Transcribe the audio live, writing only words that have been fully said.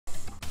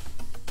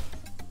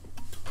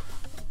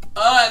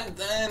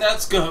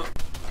Let's go.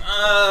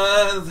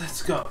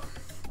 Let's go.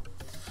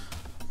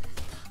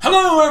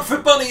 Hello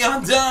everybody,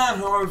 I'm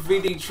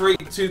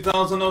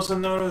Danrvdtree2000, also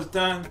known as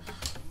Dan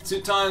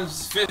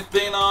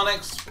 2x15 on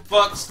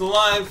Xbox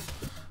Live.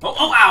 Oh,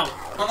 ow!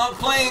 And I'm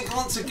playing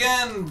once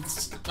again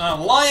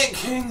Lion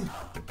King.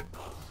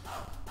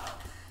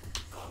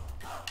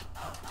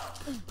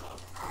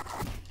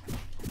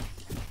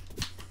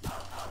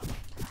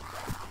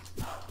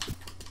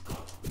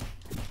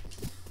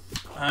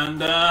 And,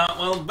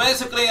 well,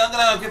 basically, I'm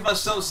gonna give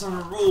myself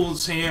some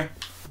rules here.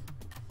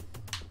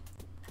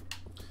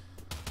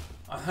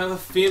 I have a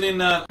feeling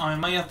that I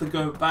may have to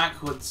go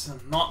backwards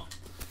and not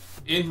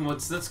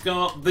inwards. Let's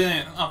go up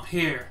there, up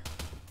here.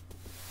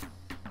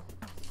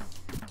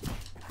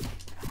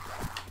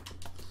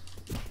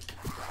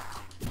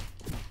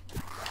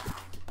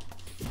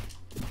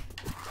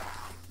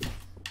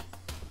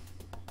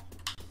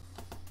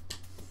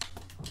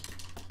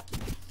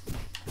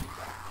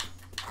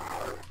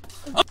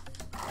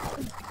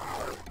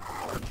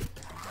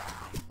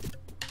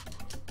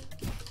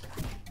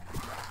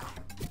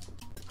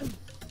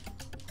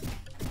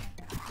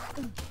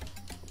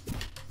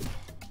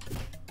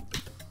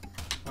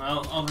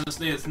 Well,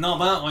 obviously it's not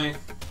that way.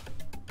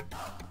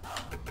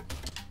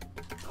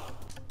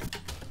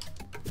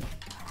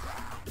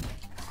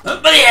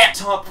 But yeah,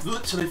 top,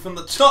 literally from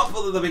the top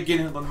of the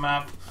beginning of the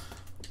map.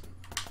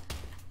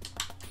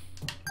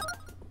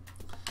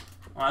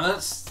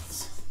 Alright,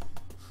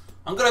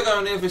 I'm gonna go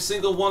in every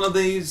single one of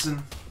these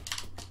and...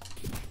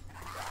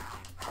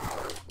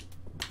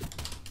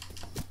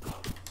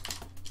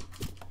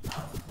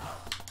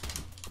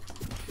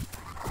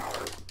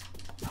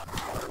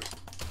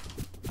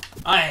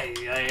 Aye,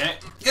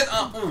 get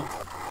up! Ooh.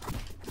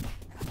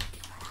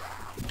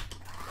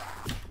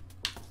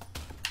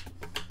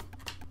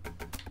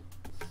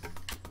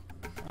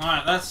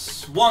 Alright,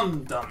 that's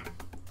one done.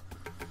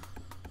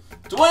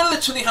 Do I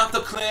literally have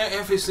to clear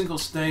every single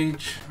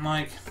stage?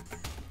 Like...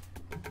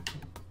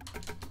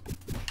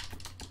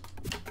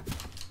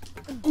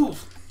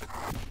 Oof!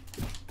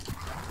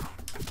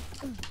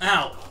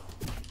 Ow!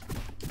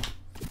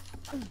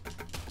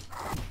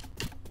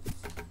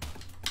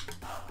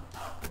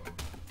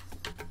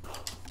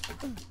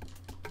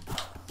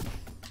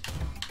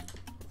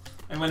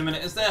 Hey, wait a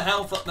minute, is there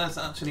health up? There's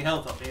actually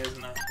health up here,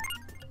 isn't there?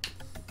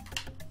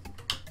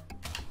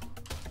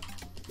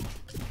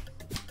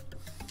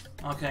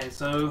 Okay,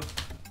 so...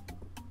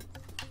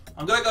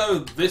 I'm gonna go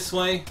this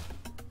way.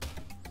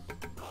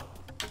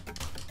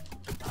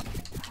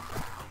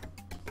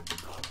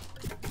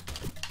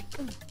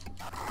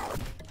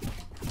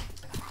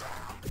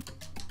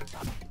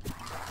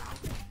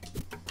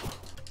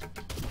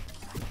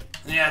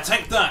 Yeah,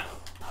 take that!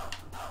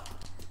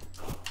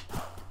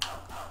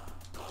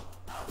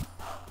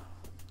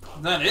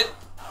 Is that it?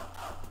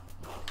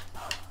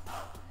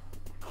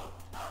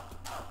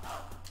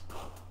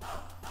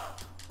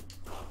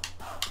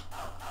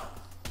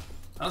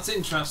 That's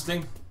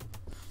interesting.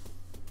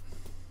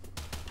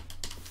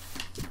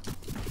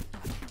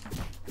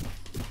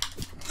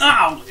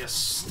 Ow! You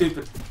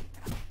stupid.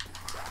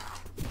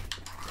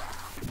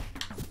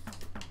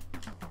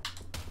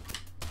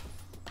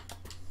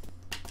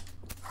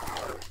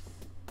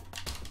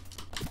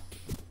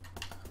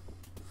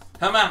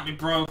 Come at me,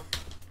 bro.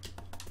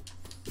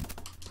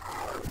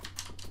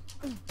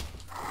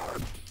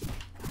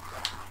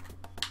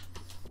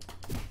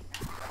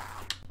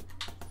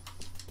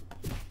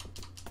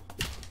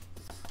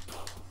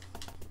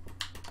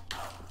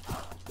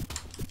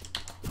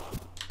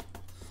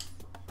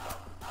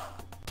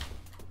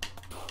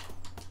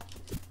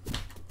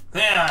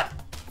 There!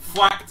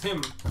 Whacked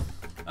him!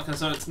 Okay,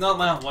 so it's not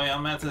that way,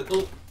 I'm at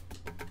to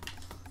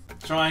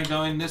try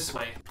going this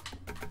way.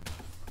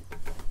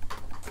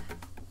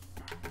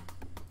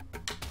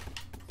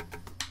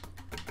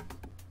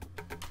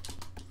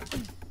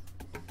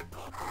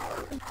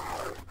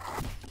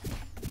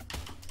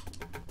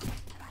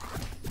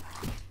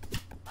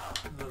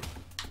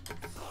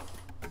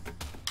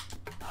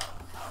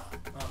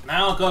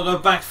 Now I've got to go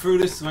back through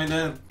this way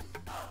then.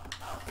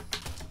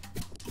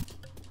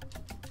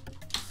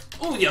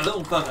 Oh, you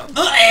little bugger.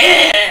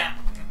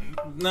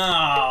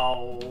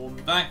 No,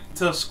 back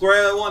to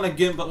square one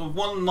again, but with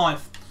one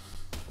knife.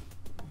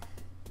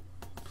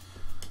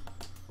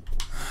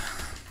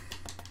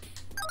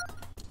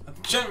 I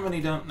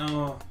genuinely don't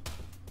know.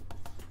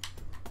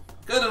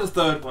 Go to the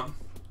third one.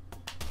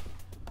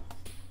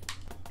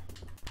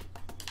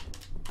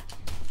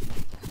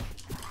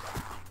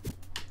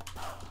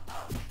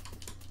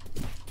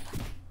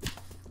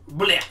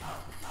 Blech.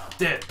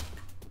 Dead.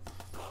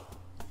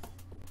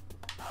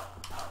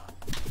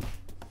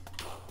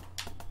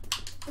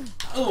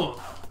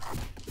 Oh!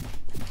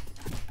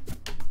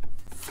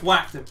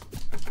 Whacked him.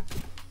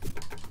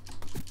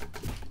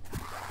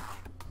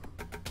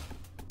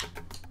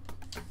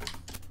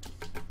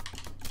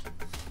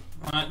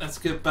 Alright, let's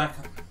get back.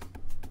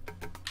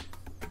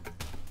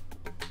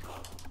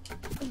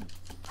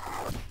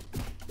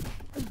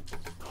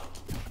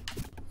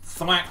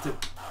 Thwacked him.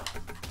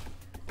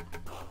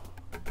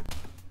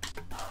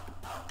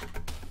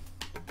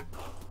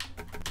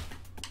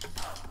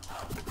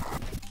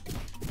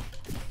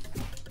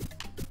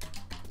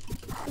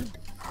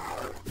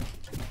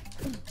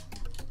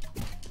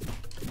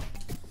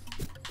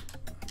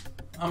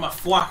 I'm a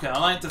thwacker. I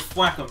like to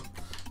thwack them.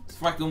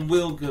 Thwack them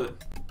real good.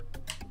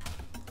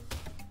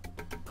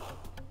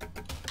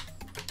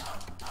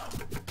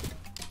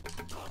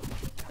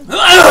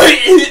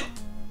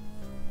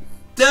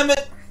 Damn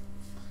it!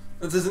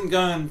 This isn't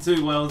going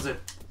too well, is it?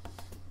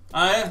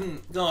 I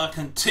haven't got to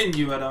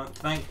continue, I don't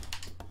think.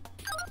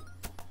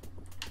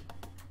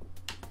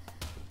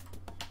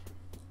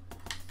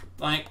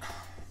 Like...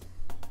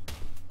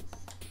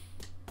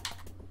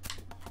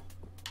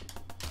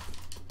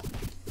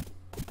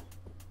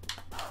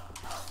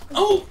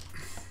 Oh!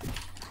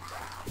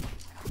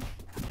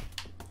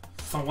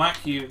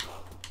 Thwack you.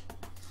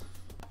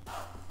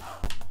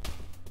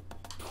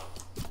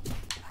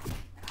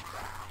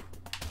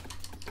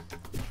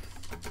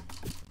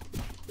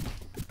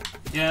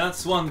 Yeah,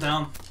 that's one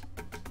down.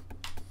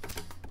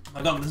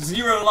 I got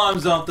 0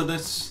 lives after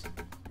this.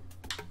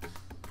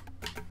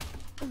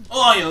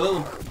 Oh, you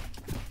little...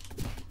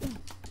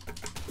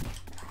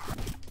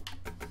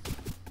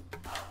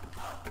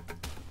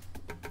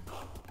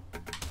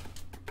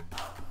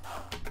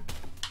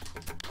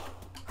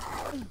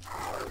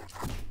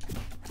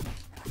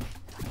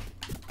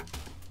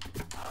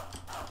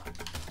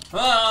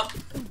 Ah.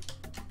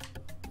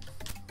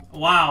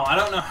 Wow, I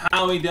don't know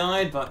how he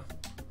died, but...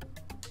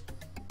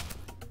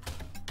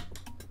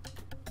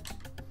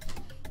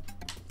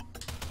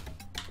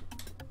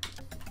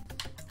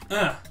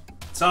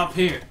 It's up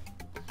here.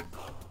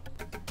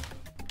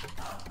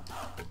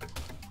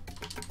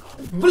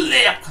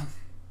 Blech!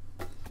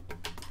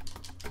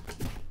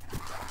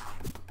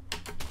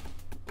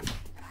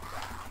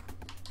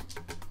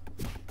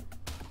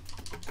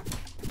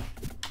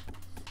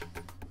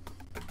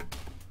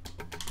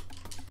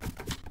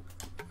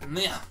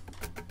 Yeah.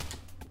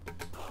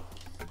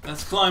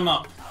 Let's climb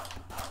up.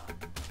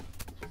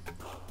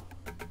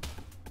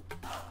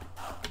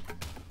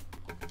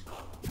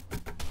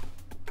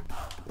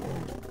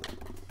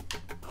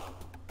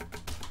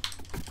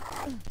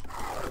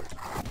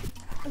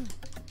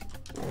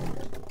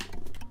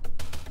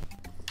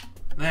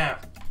 There.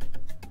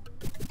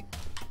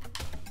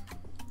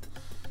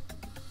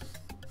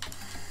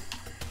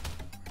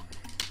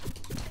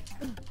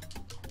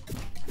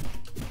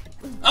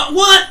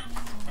 What?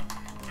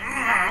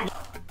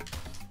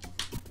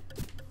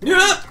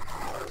 Yeah.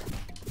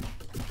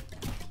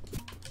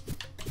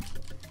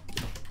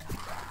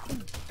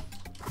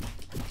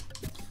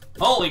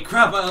 Holy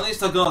crap, at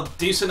least I got a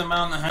decent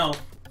amount of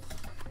health.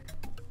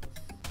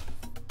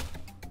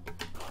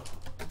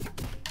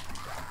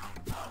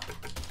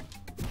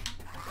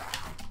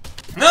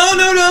 No,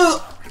 no,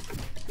 no!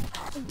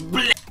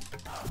 Blech.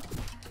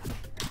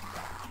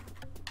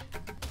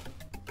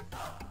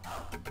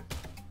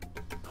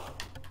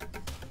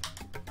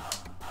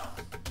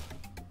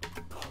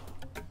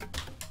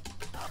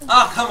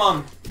 Ah, come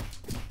on.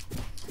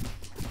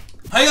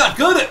 Hey, I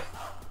got it!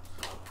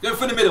 Go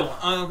for the middle.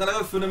 I'm gonna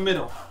go for the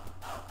middle.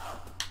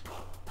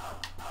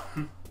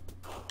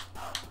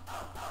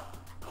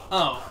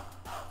 Oh.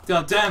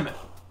 God damn it.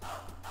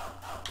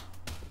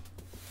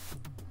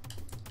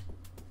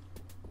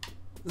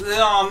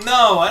 Oh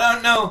no, I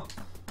don't know.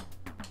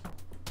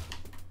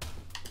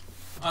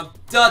 Oh,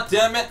 god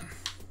damn it.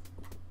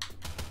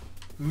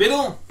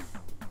 Middle?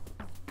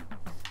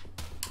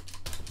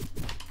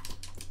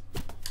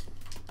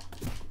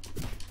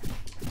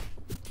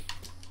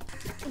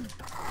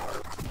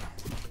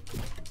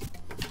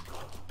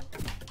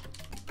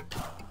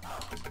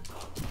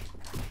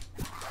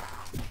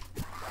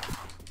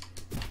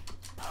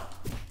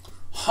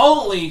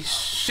 Holy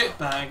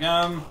shitbag,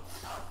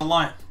 a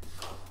lie.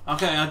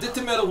 Okay, I did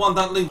the middle one,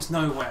 that leads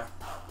nowhere.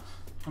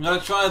 I'm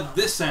gonna try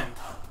this end.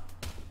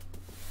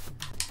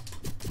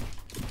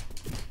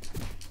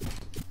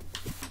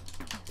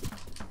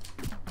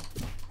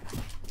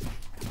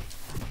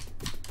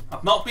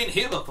 I've not been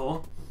here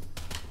before.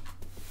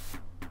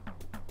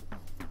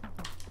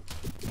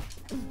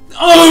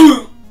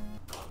 Oh!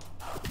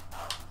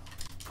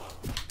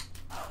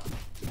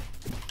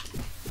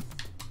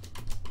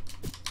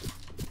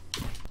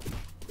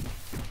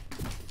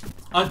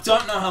 I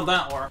don't know how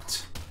that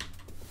worked.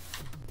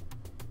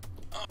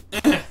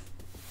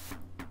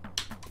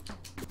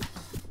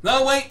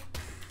 No, wait!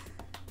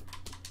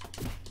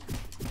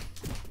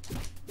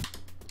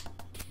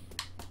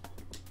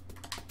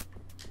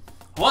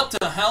 What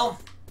the hell?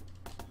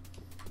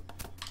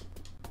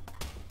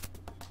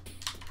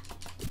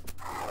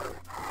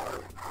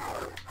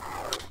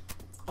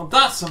 Oh,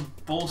 that's some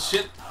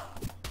bullshit.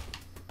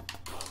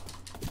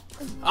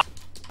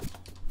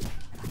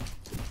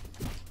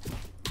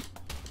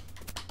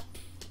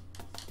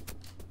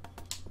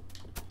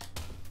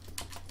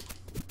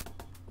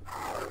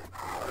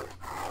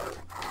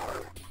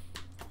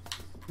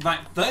 Right,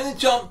 then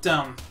jump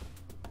down.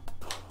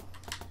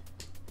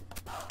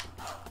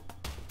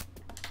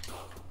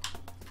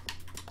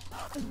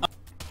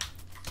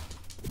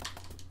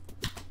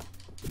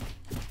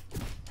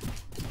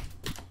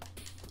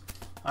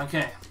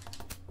 Okay.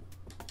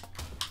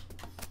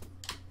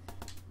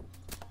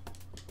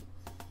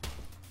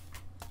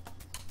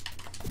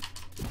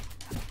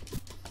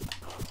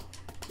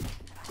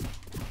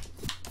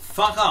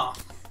 fuck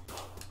off.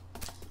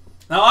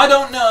 Now I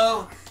don't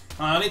know.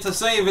 I need to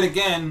save it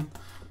again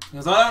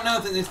because I don't know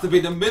if it needs to be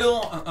the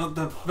middle of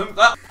the.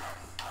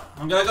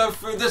 I'm gonna go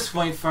through this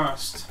way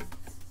first.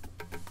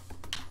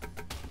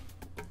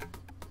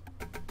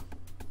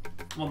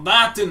 Well,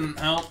 that didn't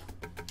help.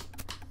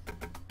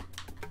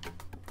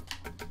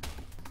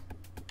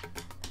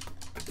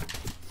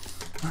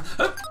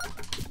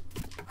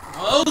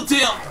 Oh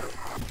dear!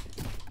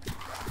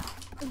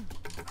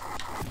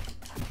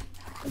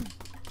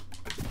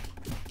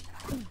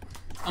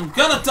 I'm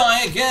gonna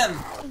die again!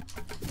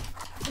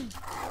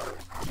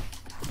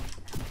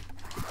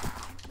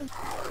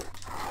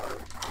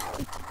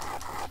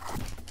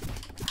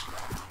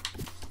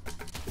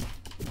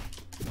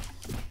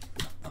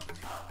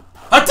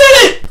 I did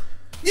it!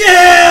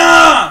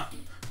 Yeah!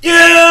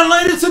 Yeah,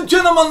 ladies and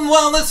gentlemen,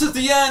 well, this is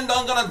the end.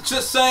 I'm gonna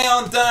just say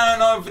on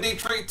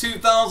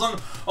Danrvdtree2000,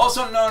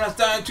 also known as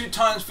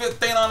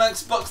Danrvdtree2000 on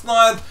Xbox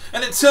Live,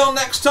 and until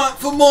next time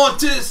for more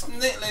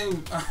Disney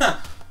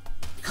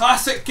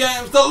classic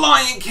games, The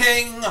Lion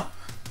King.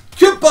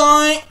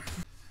 Goodbye!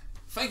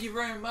 Thank you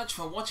very much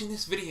for watching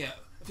this video.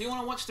 If you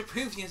want to watch the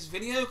previous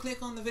video,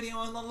 click on the video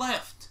on the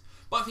left.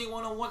 But if you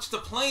want to watch the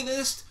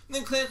playlist,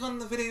 then click on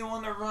the video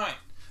on the right.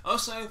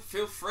 Also,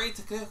 feel free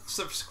to click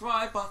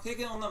subscribe by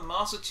clicking on the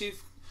Master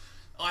Chief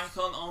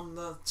icon on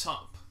the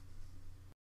top.